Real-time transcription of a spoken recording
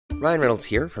Ryan Reynolds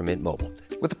here from Mint Mobile.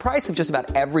 With the price of just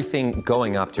about everything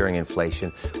going up during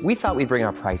inflation, we thought we'd bring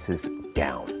our prices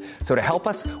down. So to help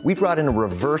us, we brought in a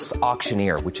reverse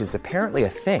auctioneer, which is apparently a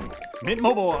thing. Mint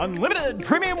Mobile Unlimited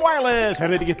Premium Wireless. How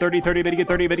to get 30, 30, bit to get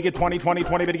 30, bit to get 20, 20,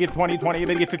 20, bit to get 20, 20,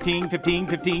 bit to get 15, 15,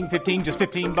 15, 15, just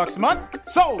 $15 a month?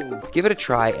 Sold! Give it a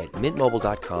try at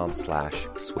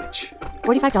mintmobile.com/switch.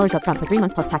 $45 up front for 3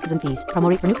 months plus taxes and fees. Promo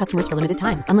rate for new customers for limited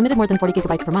time. Unlimited more than 40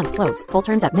 gigabytes per month. Slows full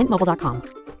terms at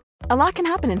mintmobile.com. A lot can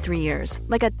happen in 3 years,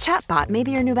 like a chatbot may be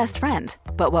your new best friend.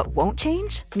 But what won't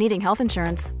change? Needing health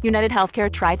insurance. United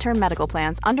Healthcare Tri-Term Medical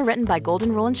Plans, underwritten by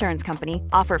Golden Rule Insurance Company,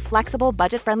 offer flexible,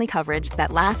 budget-friendly coverage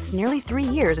that lasts nearly 3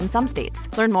 years in some states.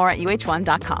 Learn more at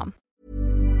uh1.com.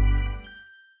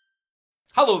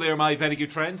 Hello there, my very good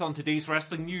friends. On today's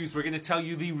wrestling news, we're going to tell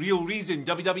you the real reason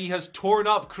WWE has torn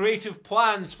up creative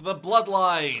plans for the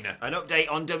Bloodline. An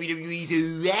update on WWE's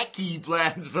wacky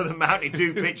plans for the Mountain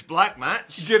Dew Pitch Black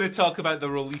match. We're going to talk about the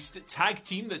released tag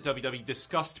team that WWE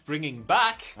discussed bringing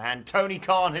back. And Tony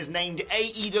Khan has named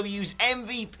AEW's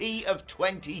MVP of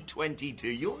 2022.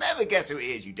 You'll never guess who it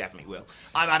is, you definitely will.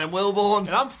 I'm Adam Wilborn. And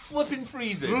I'm flipping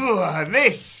freezing. Ooh, and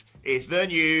this is the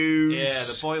news. Yeah,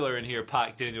 the boiler in here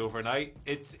packed in overnight.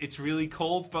 It's really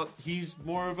cold, but he's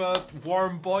more of a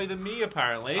warm boy than me,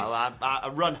 apparently.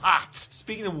 I'll run hot.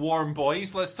 Speaking of warm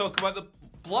boys, let's talk about the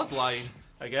Bloodline,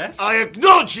 I guess. I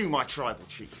acknowledge you, my tribal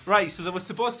chief. Right, so there was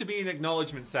supposed to be an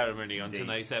acknowledgement ceremony on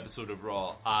tonight's episode of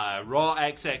Raw. Raw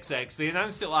XXX. They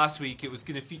announced it last week. It was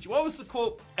going to feature, what was the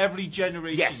quote? Every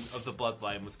generation of the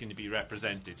Bloodline was going to be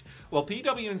represented. Well,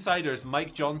 PW Insider's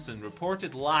Mike Johnson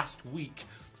reported last week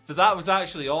that was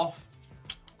actually off,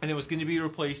 and it was going to be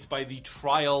replaced by the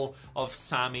trial of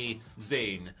Sami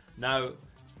Zayn. Now,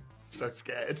 so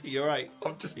scared. You're right.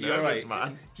 I'm just nervous,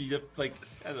 man. Do you like,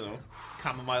 I don't know,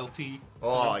 chamomile tea?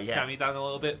 Oh, yeah. Calm me down a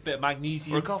little bit of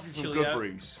magnesium. Or a coffee from Good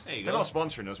Brews. They're not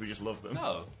sponsoring us, we just love them.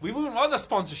 No, we wouldn't want a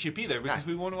sponsorship either, because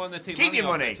we wouldn't want to take Keep your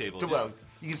money. off the table. Well,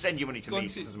 you can send your money to me,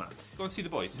 it doesn't matter. Go and see the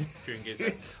boys if you're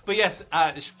engaged. But yes,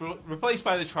 it's replaced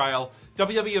by the trial.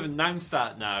 WWE have announced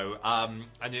that now,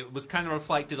 and it was kind of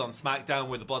reflected on SmackDown,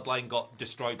 where the Bloodline got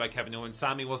destroyed by Kevin Owens.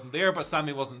 Sami wasn't there, but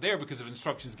Sami wasn't there because of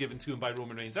instructions given to him by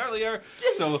Roman Reigns earlier.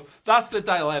 Yes. So that's the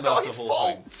dilemma Not of the his whole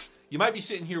fault. thing. You might be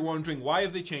sitting here wondering, why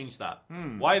have they changed that?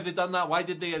 Why have they done that? Why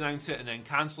did they announce it and then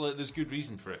cancel it? There's good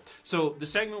reason for it. So the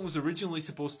segment was originally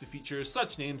supposed to feature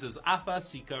such names as Afa,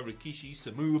 Sika, Rikishi,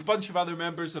 Samu, a bunch of other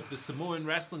members of the Samoan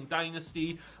wrestling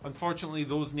dynasty. Unfortunately,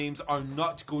 those names are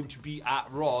not going to be at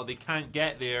Raw. They can't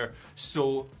get there,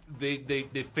 so they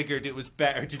figured it was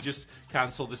better to just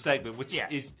cancel the segment, which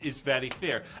is very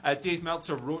fair. Dave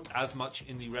Meltzer wrote as much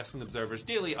in the Wrestling Observer's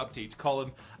Daily Update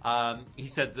column. He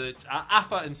said that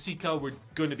Afa and Sika were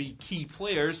going to be key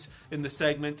players in the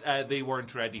segment. They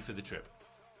weren't ready for the trip,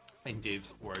 in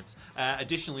Dave's words.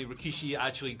 Additionally, Rikishi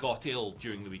actually got ill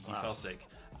during the week. He fell sick,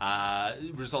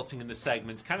 resulting in the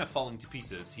segment kind of falling to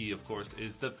pieces. He, of course,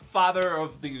 is the father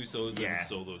of the Usos and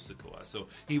Solo Sikoa, so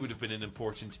he would have been an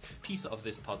important piece of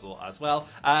this puzzle as well.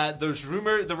 There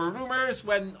were rumors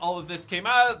when all of this came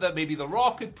out that maybe The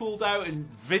Rock had pulled out and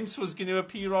Vince was going to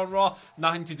appear on Raw.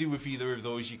 Nothing to do with either of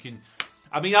those.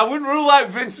 I wouldn't rule out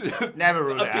Vince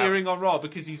appearing on Raw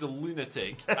because he's a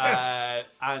lunatic.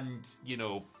 And,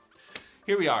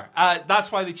 here we are.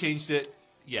 That's why they changed it.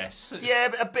 Yes.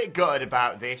 Yeah, a bit gutted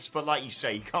about this, but like you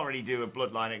say, you can't really do a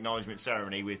Bloodline acknowledgement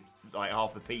ceremony with like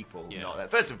half the people not there.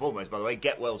 First and foremost, by the way,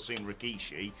 get well soon,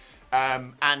 Rikishi.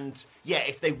 And yeah,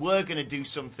 if they were going to do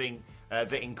something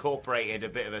that incorporated a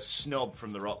bit of a snub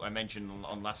from The Rock, I mentioned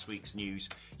on last week's news,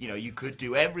 you could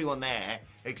do everyone there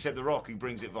except The Rock, who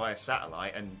brings it via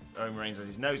satellite, and Roman Reigns has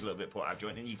his nose a little bit put out of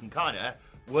joint, and you can kind of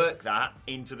work that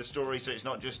into the story so it's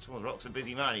not just, The Rock's a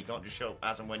busy man, he can't just show up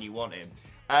as and when you want him.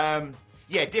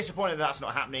 Disappointed that's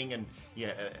not happening, and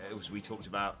as we talked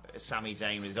about, Sami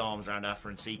Zayn with his arms around Afa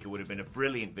and Sika would have been a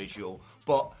brilliant visual,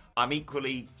 but I'm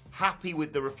equally happy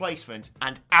with the replacement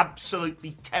and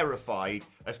absolutely terrified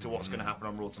as to what's going to happen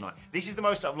on Raw tonight. This is the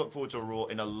most I've looked forward to a Raw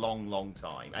in a long, long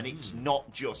time, and it's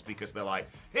not just because they're like,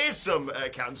 here's some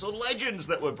cancelled legends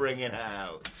that we're bringing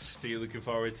out. So you're looking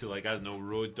forward to,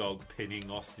 Road Dogg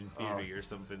pinning Austin Theory or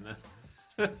something then?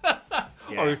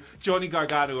 Or Johnny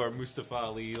Gargano or Mustafa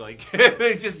Ali,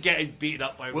 just getting beaten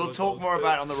up by. We'll talk more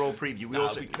about it on the Raw preview. We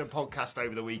also did a podcast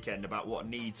over the weekend about what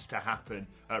needs to happen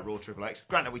at Raw Triple X.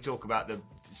 Granted, we talk about the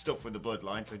stuff with the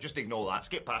Bloodline, so just ignore that,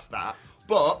 skip past that.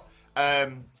 But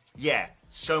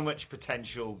so much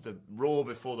potential. The Raw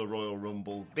before the Royal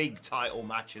Rumble, big title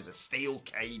matches, a steel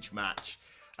cage match,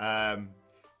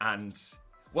 and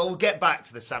Well, we'll get back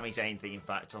to the Sami Zayn thing, in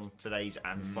fact, on today's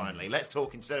And Finally. Let's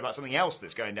talk instead about something else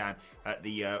that's going down at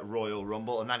the Royal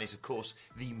Rumble, and that is, of course,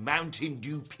 the Mountain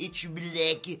Dew Pitch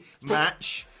Black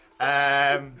match.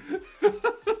 I'm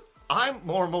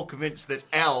more and more convinced that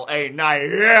LA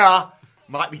Knight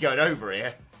might be going over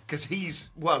here, because he is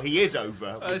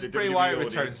over. This with the Bray WWE Wyatt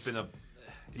audience. return's been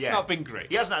It's not been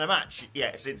great. He hasn't had a match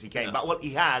yet since he came back. Well,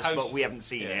 he has, but we haven't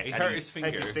seen it. He And hurt his finger.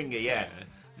 Hurt his finger, yeah.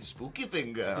 Spooky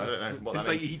finger. I don't know what it's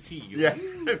that like means. E.T. Yeah.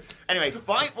 Anyway,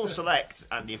 Fightful Select,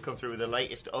 Andy, have come through with the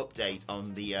latest update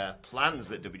on the plans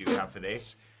that WWE have for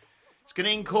this. It's going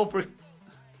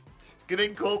to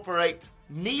incorporate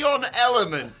neon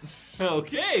elements.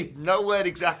 Okay. No word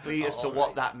exactly as to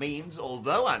what that means,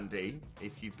 although, Andy,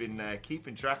 if you've been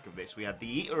keeping track of this, we had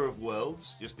the Eater of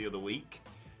Worlds just the other week.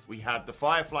 We had the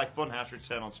Firefly Funhouse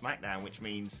return on SmackDown, which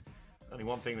means there's only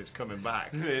one thing that's coming back.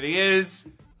 There he is.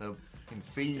 The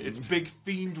Fiend. It's Big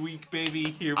Fiend Week,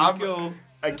 baby. Here we go.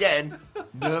 Again,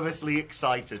 nervously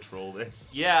excited for all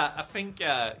this. Yeah, I think.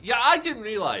 I didn't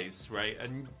realize, right?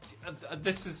 And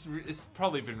it's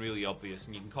probably been really obvious,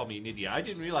 and you can call me an idiot. I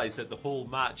didn't realize that the whole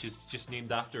match is just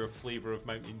named after a flavor of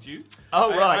Mountain Dew. Oh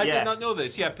right, I yeah. did not know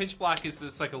this. Yeah, Pitch Black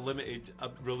is like a limited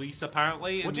release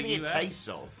apparently. What do you think it tastes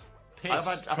of?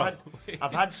 Piss,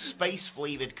 I've had space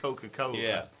flavored Coca-Cola.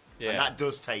 Yeah. And that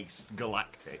does taste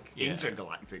galactic. Yeah.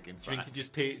 Intergalactic, in fact. Drink it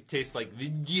just tastes like the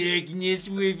darkness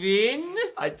within?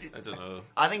 I don't know.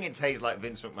 I think it tastes like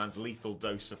Vince McMahon's lethal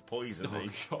dose of poison that he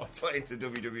God. put into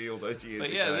WWE all those years but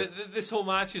ago. This whole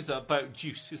match is about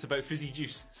juice. It's about fizzy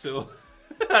juice. So,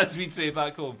 as we'd say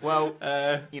back home. Well,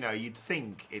 you'd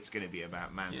think it's going to be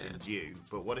about Mountain Dew,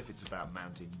 but what if it's about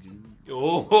Mountain Dew?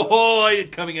 Oh, you're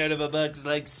coming out of a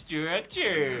Bugs-like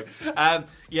structure.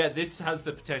 This has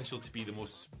the potential to be the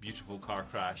most beautiful car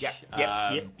crash.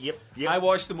 Yep. I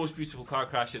watched the most beautiful car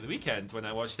crash at the weekend when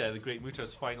I watched the Great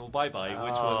Muta's final bye-bye,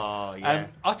 which was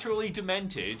utterly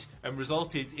demented and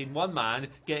resulted in one man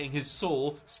getting his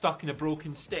soul stuck in a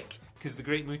broken stick because the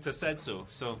Great Muta said so.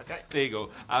 So there you go.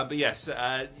 But yes,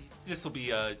 this will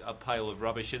be a pile of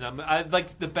rubbish, and I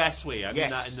like the best way. I mean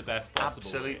that in the best possible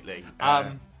way.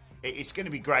 Absolutely. It's going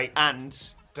to be great, and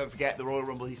don't forget the Royal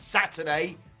Rumble is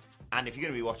Saturday. And if you're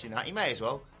going to be watching that, you may as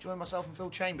well join myself and Phil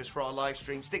Chambers for our live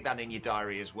stream. Stick that in your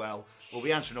diary as well. We'll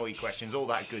be answering all your questions, all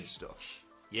that good stuff.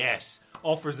 Yes.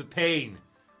 Offers of pain.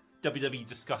 WWE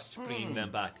discussed bringing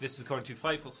them back. This is according to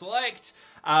Fightful Select.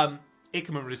 Ikemen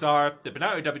and Rizar, they've been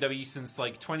out of WWE since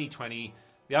 2020.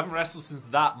 They haven't wrestled since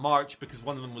that March because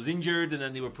one of them was injured and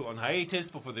then they were put on hiatus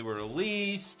before they were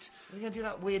released. Are they going to do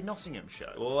that weird Nottingham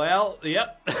show? Well,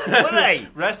 yep. Were they?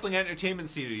 Wrestling Entertainment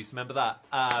Series, remember that?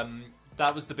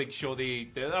 That was the big show. They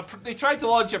tried to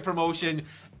launch a promotion.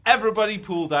 Everybody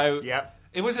pulled out. Yep.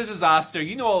 It was a disaster.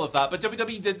 You know all of that. But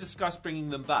WWE did discuss bringing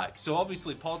them back. So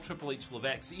obviously Paul Triple H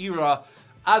Levesque's era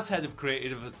as head of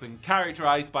creative has been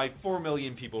characterized by 4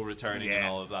 million people returning and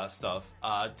all of that stuff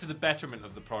to the betterment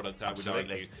of the product, I would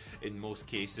argue, in most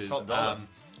cases. But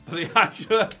they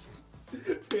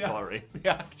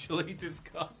actually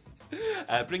discussed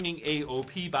bringing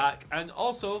AOP back and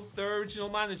also their original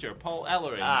manager, Paul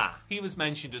Ellering. He was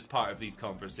mentioned as part of these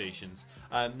conversations.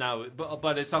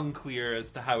 But it's unclear as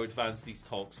to how advanced these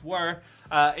talks were.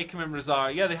 Ikemen and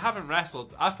Rizar, they haven't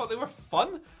wrestled. I thought they were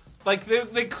fun. Like,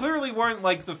 they clearly weren't,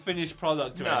 like, the finished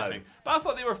product or anything. But I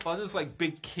thought they were fun as, like,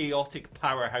 big, chaotic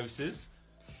powerhouses.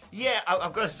 Yeah,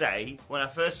 I've got to say, when I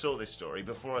first saw this story,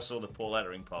 before I saw the Paul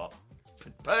Ellering part,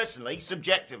 personally,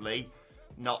 subjectively,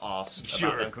 not arsed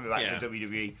about them coming back to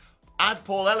WWE. Add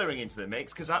Paul Ellering into the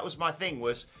mix, because that was my thing,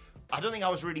 was I don't think I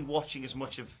was really watching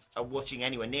watching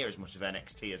anywhere near as much of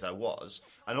NXT as I was.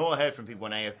 And all I heard from people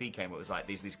when AOP came, it was like,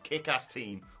 there's this kick-ass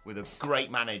team with a great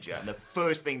manager, and the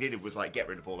first thing they did was, like, get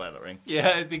rid of Paul Ellering.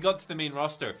 Yeah, they got to the main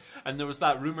roster, and there was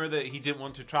that rumour that he didn't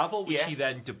want to travel, which he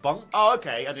then debunked. Oh,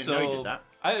 okay, I didn't know he did that.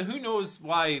 Who knows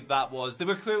why that was. They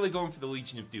were clearly going for the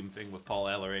Legion of Doom thing with Paul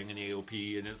Ellering and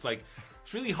AOP, and it's like,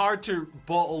 it's really hard to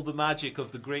bottle the magic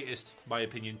of the greatest, in my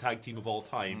opinion, tag team of all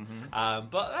time.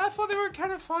 But I thought they were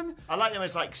kind of fun. I like them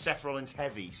as, like, Seth Rollins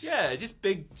heavies. Yeah, just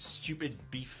big, stupid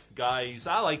beef guys.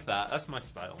 I like that. That's my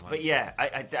style, man. But yeah,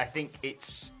 I think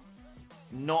it's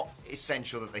not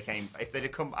essential that they came. If they'd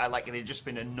have come, they'd just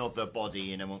been another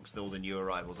body in amongst all the new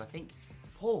arrivals. I think,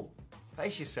 Paul,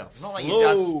 pace yourself. It's not like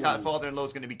your dad's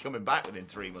father-in-law's going to be coming back within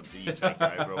 3 months of you taking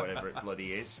over or whatever it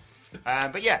bloody is.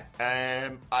 But yeah,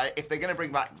 if they're going to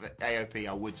bring back the AOP,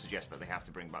 I would suggest that they have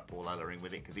to bring back Paul Ellering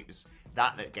with it, because it was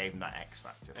that gave them that X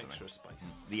factor. Extra spice.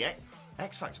 The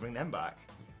X factor, bring them back.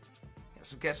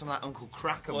 Get some of that Uncle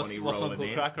Cracker money what's rolling Uncle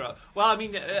in. Cracker? Well, I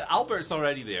mean, Albert's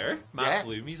already there. Matt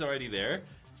Bloom, he's already there.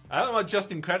 I don't know what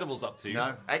Justin Credible's up to.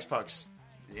 No, X-Pac's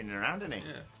in and around, isn't he?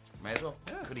 Yeah. May as well.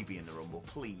 Yeah. Could he be in the Rumble,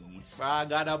 please? I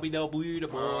gotta be the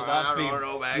beautiful. I don't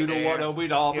know, You know what?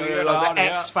 the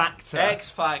X Factor.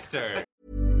 X Factor.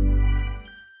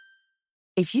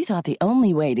 If you thought the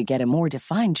only way to get a more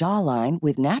defined jawline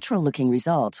with natural-looking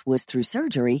results was through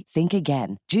surgery, think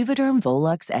again. Juvederm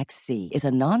Volux XC is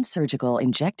a non-surgical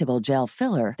injectable gel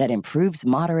filler that improves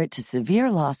moderate to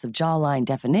severe loss of jawline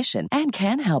definition and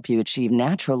can help you achieve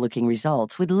natural-looking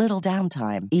results with little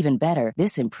downtime. Even better,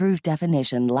 this improved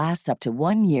definition lasts up to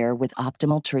 1 year with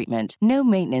optimal treatment. No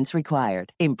maintenance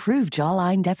required. Improve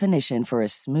jawline definition for a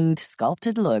smooth,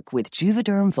 sculpted look with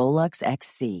Juvederm Volux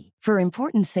XC. For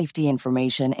important safety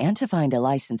information and to find a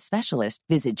licensed specialist,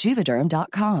 visit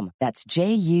Juvederm.com. That's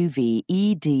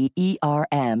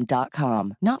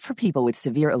JUVEDERM.com. Not for people with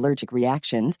severe allergic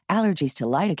reactions, allergies to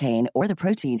lidocaine, or the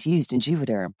proteins used in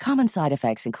Juvederm. Common side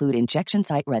effects include injection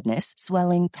site redness,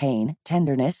 swelling, pain,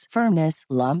 tenderness, firmness,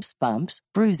 lumps, bumps,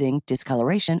 bruising,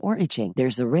 discoloration, or itching.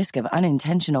 There's a risk of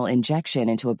unintentional injection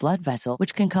into a blood vessel,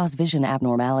 which can cause vision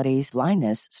abnormalities,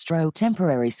 blindness, stroke,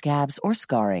 temporary scabs, or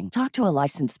scarring. Talk to a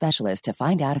licensed specialist to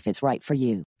find out if it's right for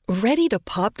you. Ready to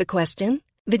pop the question?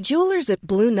 The jewelers at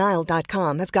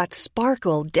BlueNile.com have got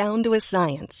sparkle down to a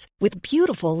science with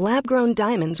beautiful lab-grown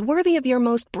diamonds worthy of your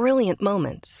most brilliant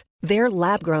moments. Their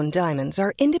lab-grown diamonds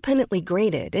are independently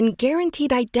graded and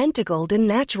guaranteed identical to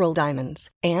natural diamonds,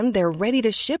 and they're ready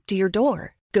to ship to your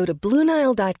door. Go to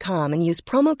BlueNile.com and use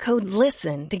promo code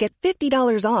LISTEN to get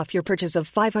 $50 off your purchase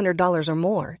of $500 or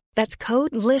more. That's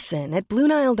code LISTEN at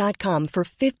BlueNile.com for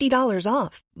 $50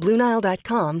 off.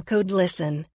 BlueNile.com, code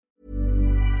LISTEN.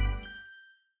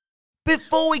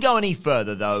 Before we go any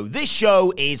further, though, this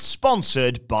show is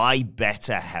sponsored by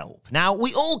BetterHelp. Now,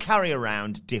 we all carry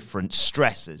around different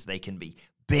stressors. They can be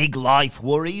big life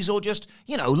worries or just,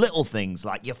 little things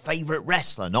like your favorite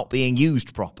wrestler not being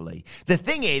used properly. The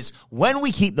thing is, when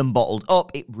we keep them bottled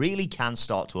up, it really can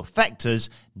start to affect us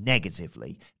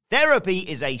negatively. Therapy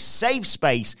is a safe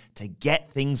space to get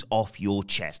things off your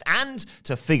chest and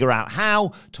to figure out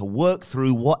how to work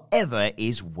through whatever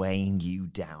is weighing you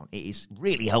down. It is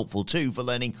really helpful too for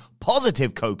learning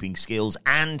positive coping skills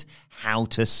and how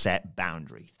to set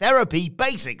boundaries. Therapy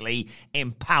basically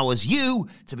empowers you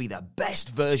to be the best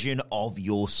version of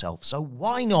yourself. So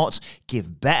why not give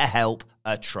BetterHelp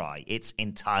a try? It's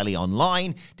entirely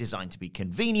online, designed to be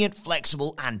convenient,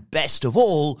 flexible, and best of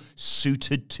all,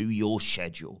 suited to your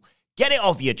schedule. Get it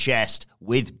off your chest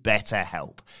with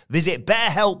BetterHelp. Visit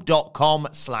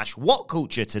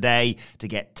betterhelp.com/whatculture today to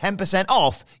get 10%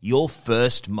 off your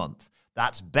first month.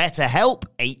 That's BetterHelp,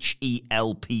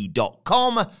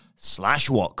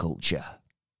 HELP.com/whatculture.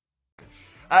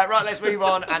 Right, let's move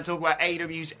on and talk about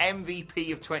AEW's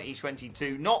MVP of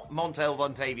 2022. Not Montel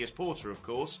Vontavious Porter, of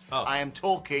course. Oh. I am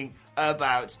talking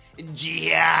about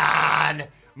Jon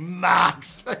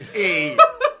Moxley.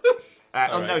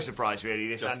 No surprise, really,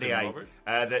 this Justin Andy Roberts.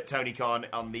 that Tony Khan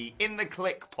on the In the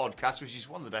Click podcast, which is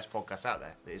one of the best podcasts out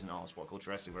there, that isn't ours, What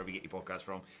Culture Wrestling, wherever you get your podcast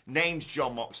from, named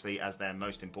Jon Moxley as their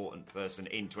most important person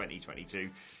in 2022.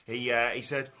 He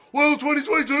said, well,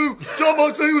 2022, Jon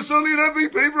Moxley was certainly an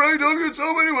MVP for AEW in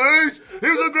so many ways. He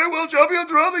was a great world champion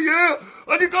throughout the year,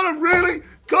 and you've got to really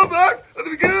come back at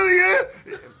the beginning of the year.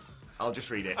 I'll just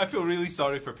read it. I feel really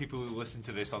sorry for people who listen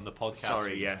to this on the podcast.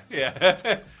 Sorry, yeah.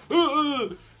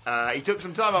 He took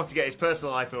some time off to get his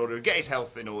personal life in order, get his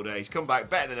health in order. He's come back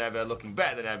better than ever, looking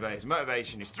better than ever. His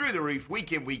motivation is through the roof,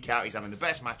 week in, week out. He's having the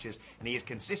best matches, and he is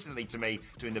consistently, to me,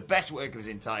 doing the best work of his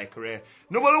entire career.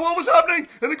 No matter what was happening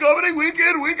in the comedy week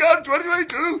in, week out in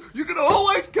 2022, you can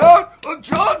always count on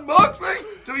Jon Moxley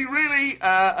to be really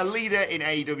a leader in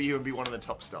AEW and be one of the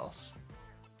top stars.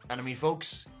 And I mean,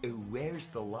 folks, where's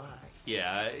the lie?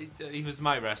 Yeah, he was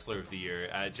my wrestler of the year,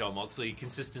 Jon Moxley.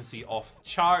 Consistency off the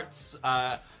charts.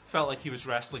 Felt like he was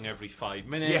wrestling every 5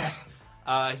 minutes.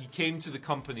 Yeah. He came to the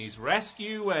company's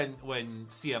rescue when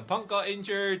CM Punk got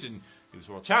injured, and he was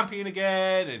world champion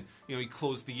again, and he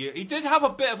closed the year. He did have a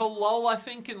bit of a lull, I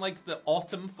think, in like the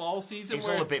autumn-fall season. It's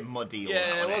all a bit muddy.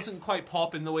 Yeah, it wasn't quite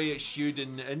popping the way it should,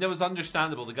 and it was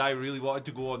understandable. The guy really wanted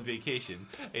to go on vacation.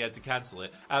 He had to cancel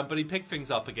it. But he picked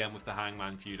things up again with the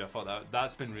Hangman feud. I thought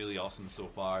that's been really awesome so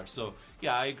far. So,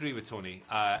 yeah, I agree with Tony.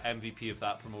 MVP of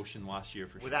that promotion last year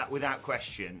for sure. Without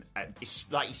question. It's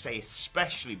like you say,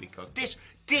 especially because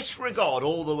disregard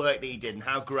all the work that he did and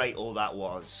how great all that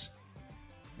was.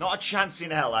 Not a chance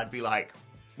in hell I'd be like,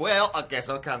 well, I guess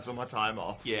I'll cancel my time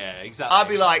off. Yeah, exactly. I'd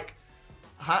be like,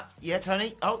 yeah,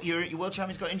 Tony? Oh, your world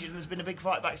champion's got injured and there's been a big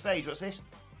fight backstage. What's this?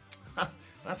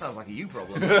 That sounds like a you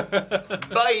problem.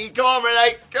 Bye. Come on,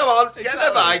 Renee. Come on. Get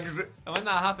the bags. And when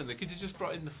that happened, they could have just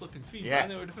brought in the flipping feed. Yeah.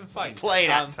 And it would have been fine.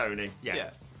 Playing at Tony. Yeah,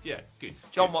 good.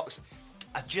 John Mox.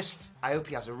 I hope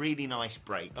he has a really nice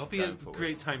break. I hope he has a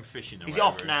great time fishing. He's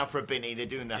off now for a binny. They're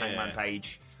doing the Hangman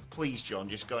Page. Please, John,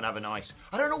 just go and have a nice...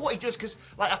 I don't know what he does, because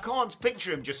I can't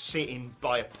picture him just sitting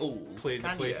by a pool. Playing the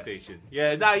PlayStation.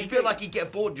 Yeah, no, you feel like he'd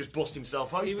get bored and just bust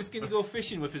himself open. He was going to go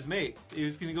fishing with his mate. He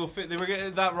was going to go... They were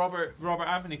getting... That Robert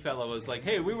Anthony fella was like,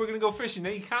 hey, we were going to go fishing,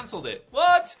 then he cancelled it.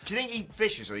 What? Do you think he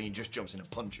fishes, or he just jumps in and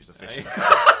punches a fish?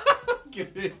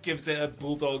 Gives it a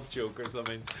bulldog choke or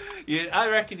something. Yeah, I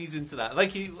reckon he's into that.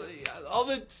 Like, all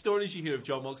the stories you hear of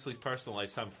John Moxley's personal life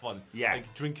sound fun. Yeah.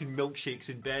 Like, drinking milkshakes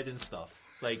in bed and stuff.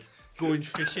 Like... Going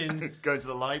fishing, going to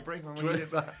the library when we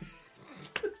did that,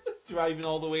 driving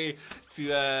all the way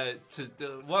to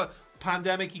what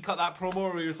Pandemic. He cut that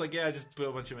promo where he was like, "Yeah, I just put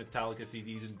a bunch of Metallica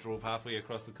CDs and drove halfway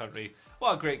across the country."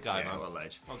 What a great guy, man! What a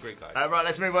ledge! What a great guy! Right,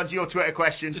 let's move on to your Twitter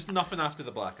questions. Just nothing after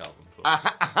the Black Album.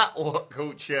 At What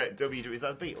Culture WWE? Is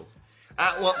that the Beatles?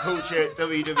 At What Culture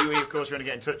WWE? Of course, we're going to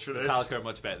get in touch with us. Metallica are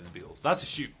much better than the Beatles. That's a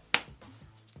shoot.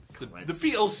 The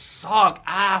Beatles suck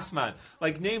ass, man.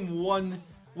 Like, name one.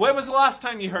 When was the last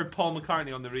time you heard Paul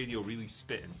McCartney on the radio really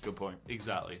spitting? Good point.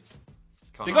 Exactly.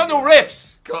 They got no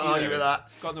riffs. Can't argue with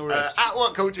that. Got no riffs. At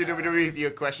What Culture WWE,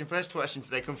 your question. First question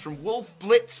today comes from Wolf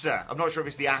Blitzer. I'm not sure if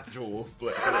it's the actual Wolf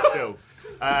Blitzer, but still.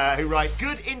 Who writes,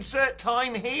 good insert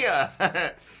time here.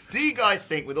 Do you guys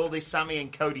think, with all this Sammy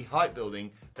and Cody hype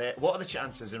building, what are the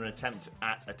chances of an attempt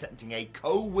at attempting a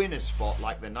co-winner spot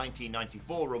like the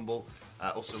 1994 Rumble?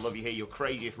 Also, love you here, your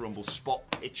craziest Rumble spot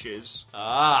pictures.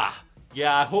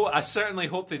 Yeah, I certainly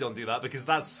hope they don't do that, because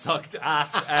that sucked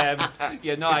ass.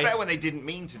 It's better when they didn't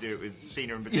mean to do it with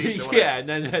Cena and Batista. Yeah, and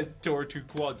then tore 2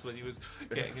 quads when he was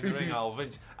getting in the ring.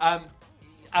 Vince. I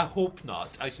hope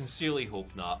not. I sincerely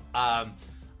hope not. I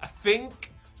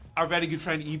think our very good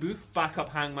friend Ibu, backup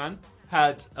Hangman,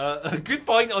 had a good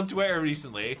point on Twitter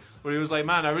recently where he was like,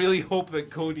 "Man, I really hope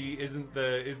that Cody isn't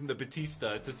the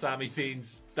Batista to Sami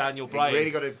Zayn's Daniel Bryan. You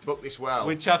really got to book this well."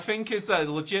 Which I think is a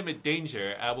legitimate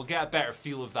danger. We'll get a better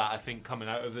feel of that, I think, coming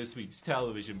out of this week's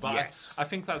television. But yes. I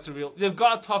think that's they've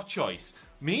got a tough choice.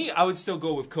 Me, I would still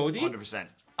go with Cody. 100%. And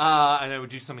I would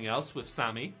do something else with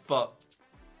Sami, but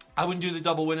I wouldn't do the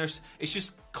double winners. It's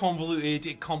just convoluted.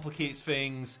 It complicates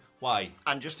things. Why?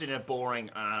 And just in a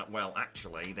boring,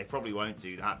 actually, they probably won't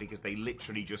do that because they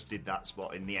literally just did that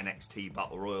spot in the NXT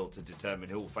Battle Royal to determine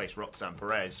who will face Roxanne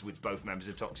Perez with both members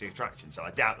of Toxic Attraction. So I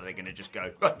doubt that they're going to just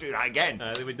go, do that again.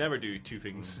 They would never do 2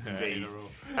 things in a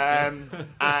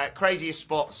row. Craziest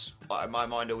spots, my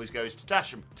mind always goes to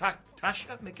Tasha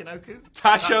Michinoku?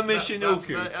 Tasha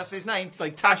Michinoku. That's his name. It's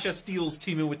like Tasha Steelz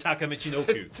teaming with Taka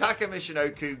Michinoku. Taka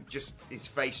Michinoku, his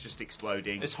face just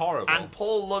exploding. It's horrible. And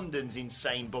Paul London's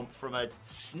insane bump from a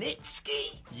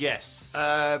Snitsky? Yes.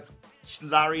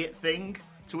 Lariat thing,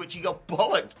 to which he got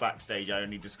bollocked backstage, I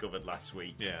only discovered last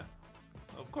week. Yeah.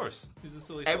 Of course. He's a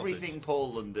silly Everything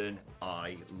Paul London,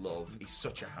 I love. He's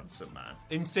such a handsome man.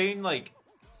 Insane, like,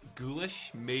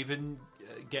 ghoulish Maven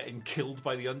getting killed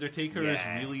by The Undertaker is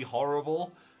really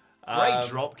horrible. Great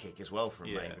dropkick as well from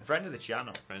Maven. Friend of the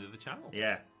channel.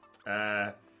 Yeah.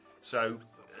 So,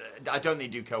 I don't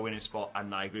think they do co-winner spot,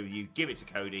 and I agree with you. Give it to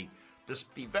Cody.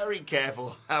 Just be very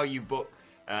careful how you book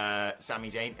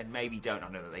Sami Zayn, and maybe don't, I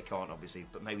know that they can't obviously,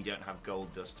 but maybe don't have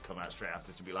Gold Dust come out straight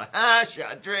after to be like,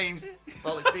 shattered dreams,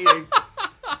 bollocks to you.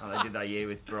 They did that year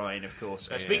with Brian, of course.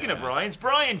 Speaking of Brian's,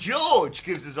 Brian George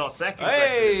gives us our second question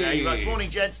of the day. He writes, morning,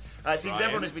 gents. Seems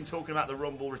everyone has been talking about the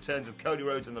Rumble returns of Cody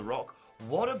Rhodes and The Rock.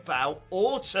 What about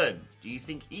Orton? Do you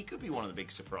think he could be one of the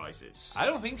big surprises? I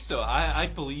don't think so. I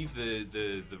believe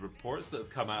the reports that have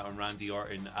come out on Randy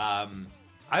Orton.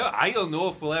 I don't know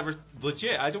if we'll ever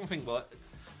legit. I don't think we'll.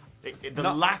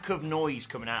 The lack of noise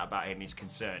coming out about him is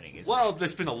concerning, isn't it? Well,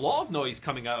 there's been a lot of noise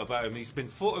coming out about him. He's been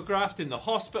photographed in the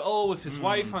hospital with his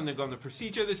wife undergoing the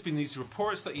procedure. There's been these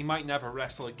reports that he might never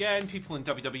wrestle again. People in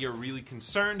WWE are really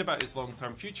concerned about his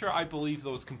long-term future. I believe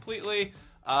those completely.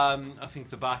 I think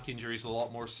the back injury is a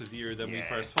lot more severe than we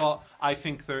first thought. I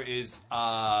think there is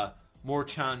more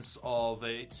chance of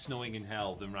it snowing in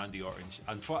hell than Randy Orton.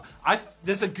 And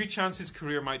there's a good chance his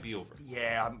career might be over.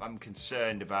 Yeah, I'm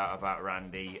concerned about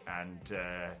Randy, and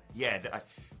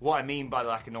what I mean by the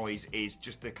lack of noise is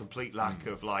just the complete lack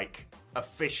of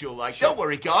official don't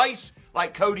worry guys,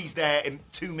 Cody's there in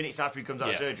 2 minutes after he comes out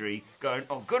of surgery going,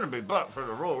 I'm gonna be back for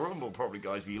the Royal Rumble probably,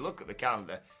 guys. When you look at the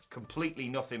calendar, completely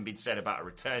nothing been said about a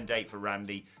return date for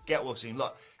Randy. Get well soon.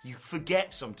 Look, you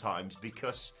forget sometimes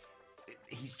because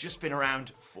he's just been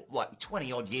around for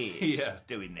 20 odd years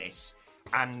doing this,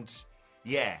 and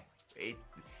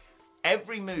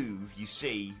every move you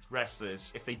see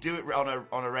wrestlers, if they do it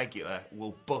on a regular,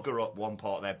 will bugger up one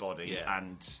part of their body. Yeah.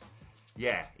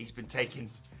 And he's been taking,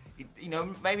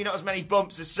 maybe not as many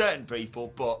bumps as certain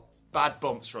people, but bad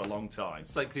bumps for a long time.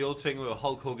 It's like the old thing with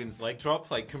Hulk Hogan's leg drop,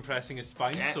 like compressing his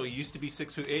spine. Yeah. So he used to be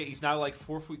 6'8", he's now like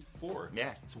 4'4".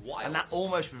 Yeah, it's wild. And that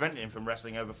almost prevented him from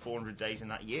wrestling over 400 days in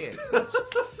that year.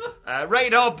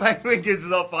 Rated R Penguin gives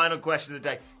us our final question of the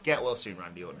day. Get well soon,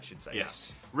 Randy Orton, I should say.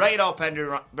 Yes. Rated R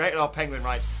Penguin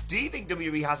writes, do you think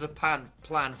WWE has a plan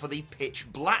for the Pitch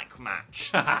Black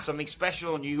match? Something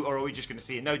special or new, or are we just going to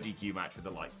see a no DQ match with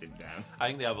the lights dimmed down? I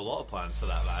think they have a lot of plans for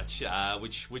that match,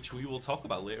 which we will talk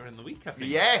about later in the week, I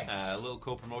think. Yes. A little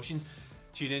co-promotion.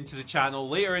 Tune into the channel.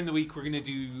 Later in the week, we're going to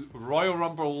do Royal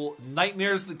Rumble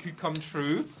Nightmares That Could Come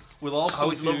True. We'll also I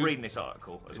always love reading this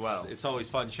article as well. It's always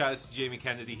fun. Shout out to Jamie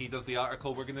Kennedy. He does the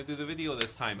article. We're going to do the video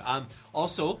this time.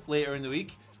 Also, later in the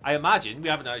week, I imagine, we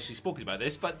haven't actually spoken about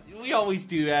this, but we always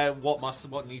do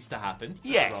what needs to happen at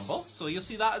the Rumble. So you'll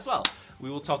see that as well. We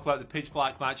will talk about the Pitch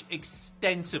Black match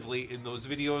extensively in those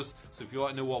videos. So if you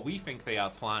want to know what we think they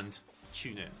have planned,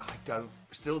 tune in. I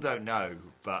still don't know,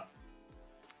 but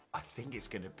I think it's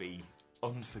going to be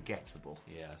unforgettable.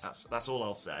 Yes. That's all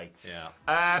I'll say. Yeah.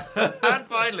 And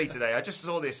finally today, I just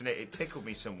saw this and it tickled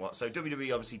me somewhat. So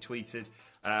WWE obviously tweeted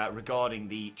regarding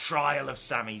the trial of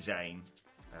Sami Zayn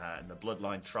in the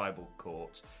Bloodline Tribal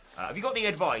Court. Have you got any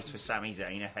advice for Sami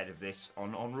Zayn ahead of this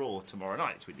on Raw tomorrow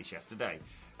night? I tweeted this yesterday.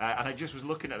 And I just was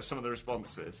looking at some of the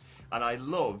responses, and I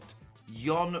loved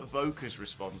Jon Voka's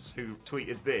response, who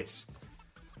tweeted this.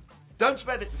 Don't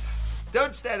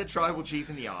stare the tribal chief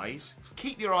in the eyes.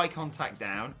 Keep your eye contact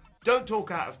down. Don't talk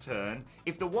out of turn.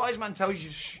 If the wise man tells you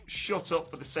to shut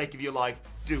up for the sake of your life,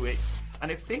 do it.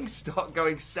 And if things start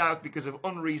going south because of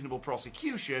unreasonable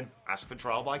prosecution, ask for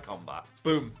trial by combat.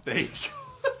 Boom. There you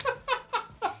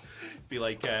go. Be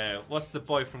like, what's the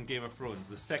boy from Game of Thrones?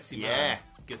 The sexy man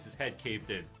gets his head caved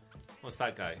in. What's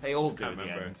that guy? They all do Can't in the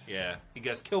remember. end. Yeah. He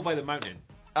gets killed by the mountain.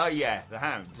 Oh, yeah, the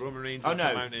Hound. Roman Reigns is the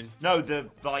mountain. No, the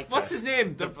Viper. What's his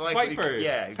name? The Viper.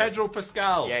 Yeah. Pedro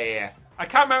Pascal. Yeah. I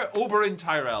can't remember. Oberyn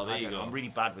Tyrell. There you go. I'm really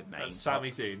bad with names. That's Sami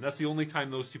Zayn. That's the only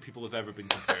time those two people have ever been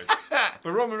compared.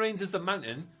 But Roman Reigns is the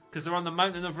mountain because they're on the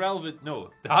mountain of relevant.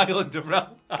 No, the island of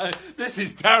relevant. This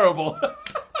is terrible.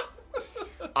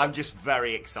 I'm just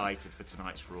very excited for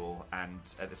tonight's Raw, and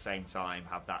at the same time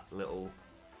have that little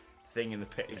thing in the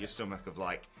pit of your stomach of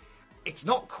like, it's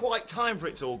not quite time for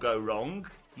it to all go wrong.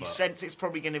 You sense it's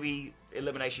probably going to be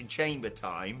Elimination Chamber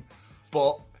time,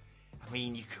 but I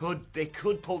mean, they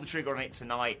could pull the trigger on it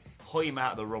tonight, hoy him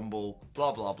out of the Rumble,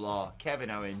 blah blah blah. Kevin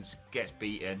Owens gets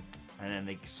beaten, and then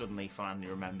they suddenly finally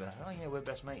remember, oh yeah, we're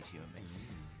best mates, you and me.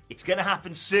 It's going to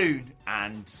happen soon,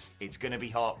 and it's going to be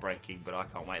heartbreaking, but I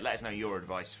can't wait. Let us know your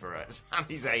advice for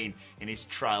Sami Zayn in his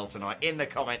trial tonight in the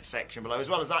comments section below. As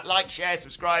well as that, like, share,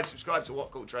 subscribe to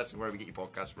What Culture Wrestling, wherever you get your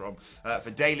podcasts from.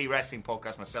 For daily wrestling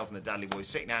podcasts, myself and the Dudley Boys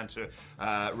sitting down to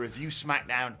review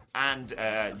SmackDown and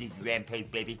Rampage,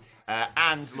 baby.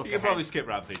 And look You can probably skip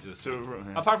Rampage this week.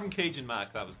 Apart from Cage and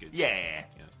Mac, that was good. Yeah.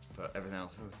 But everything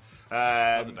else...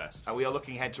 the best. We are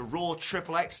looking ahead to Raw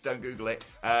XXX, don't Google it,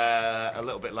 a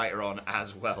little bit later on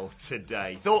as well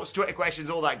today. Thoughts, Twitter questions,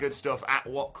 all that good stuff at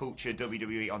What Culture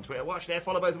WWE on Twitter. Watch there,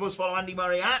 follow both of us, follow Andy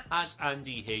Murray at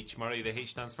Andy H. Murray. The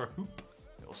H stands for hoop.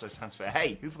 It also stands for,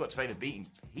 hey, who forgot to pay the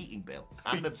heating bill?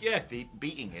 And the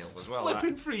beating hill as well.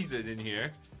 Flipping freezing in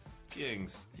here.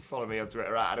 Jings. You follow me on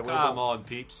Twitter at Come on,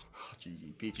 peeps.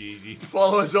 GG.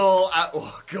 Follow us all at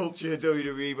What Culture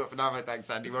WWE. But for now, thanks,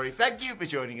 Andy Murray. Thank you for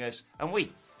joining us, and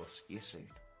we will see you soon.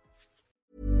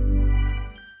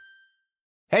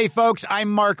 Hey, folks, I'm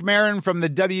Mark Maron from the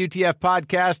WTF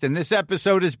Podcast, and this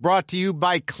episode is brought to you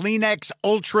by Kleenex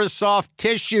Ultra Soft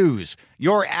Tissues,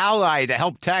 your ally to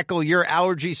help tackle your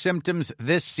allergy symptoms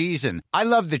this season. I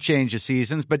love the change of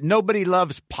seasons, but nobody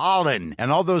loves pollen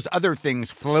and all those other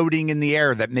things floating in the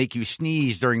air that make you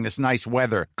sneeze during this nice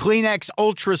weather. Kleenex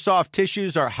Ultra Soft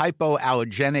Tissues are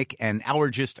hypoallergenic and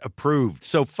allergist approved,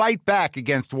 so fight back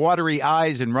against watery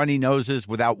eyes and runny noses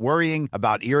without worrying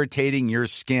about irritating your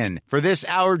skin. For this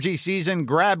allergy season,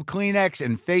 grab Kleenex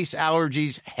and face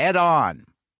allergies head on.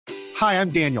 Hi,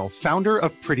 I'm Daniel, founder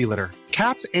of Pretty Litter.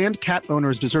 Cats and cat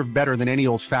owners deserve better than any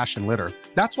old-fashioned litter.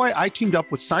 That's why I teamed up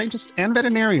with scientists and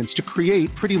veterinarians to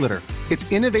create Pretty Litter.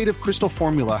 Its innovative crystal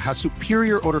formula has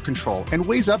superior odor control and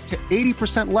weighs up to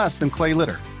 80% less than clay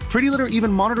litter. Pretty Litter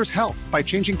even monitors health by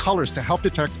changing colors to help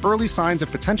detect early signs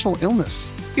of potential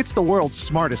illness. It's the world's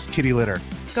smartest kitty litter.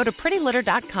 Go to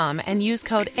prettylitter.com and use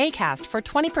code ACAST for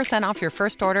 20% off your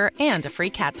first order and a free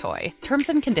cat toy. Terms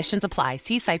and conditions apply.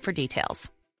 See site for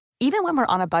details. Even when we're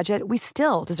on a budget, we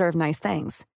still deserve nice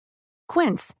things.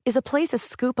 Quince is a place to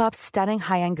scoop up stunning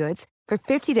high-end goods for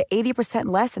 50 to 80%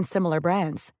 less than similar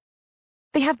brands.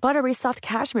 They have buttery soft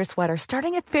cashmere sweaters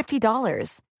starting at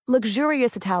 $50,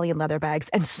 luxurious Italian leather bags,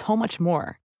 and so much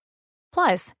more.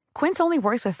 Plus, Quince only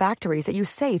works with factories that use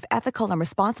safe, ethical, and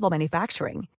responsible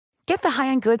manufacturing. Get the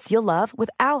high-end goods you'll love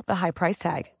without the high price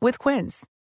tag with Quince.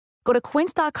 Go to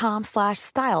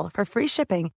quince.com/style for free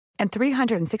shipping and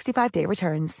 365-day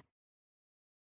returns.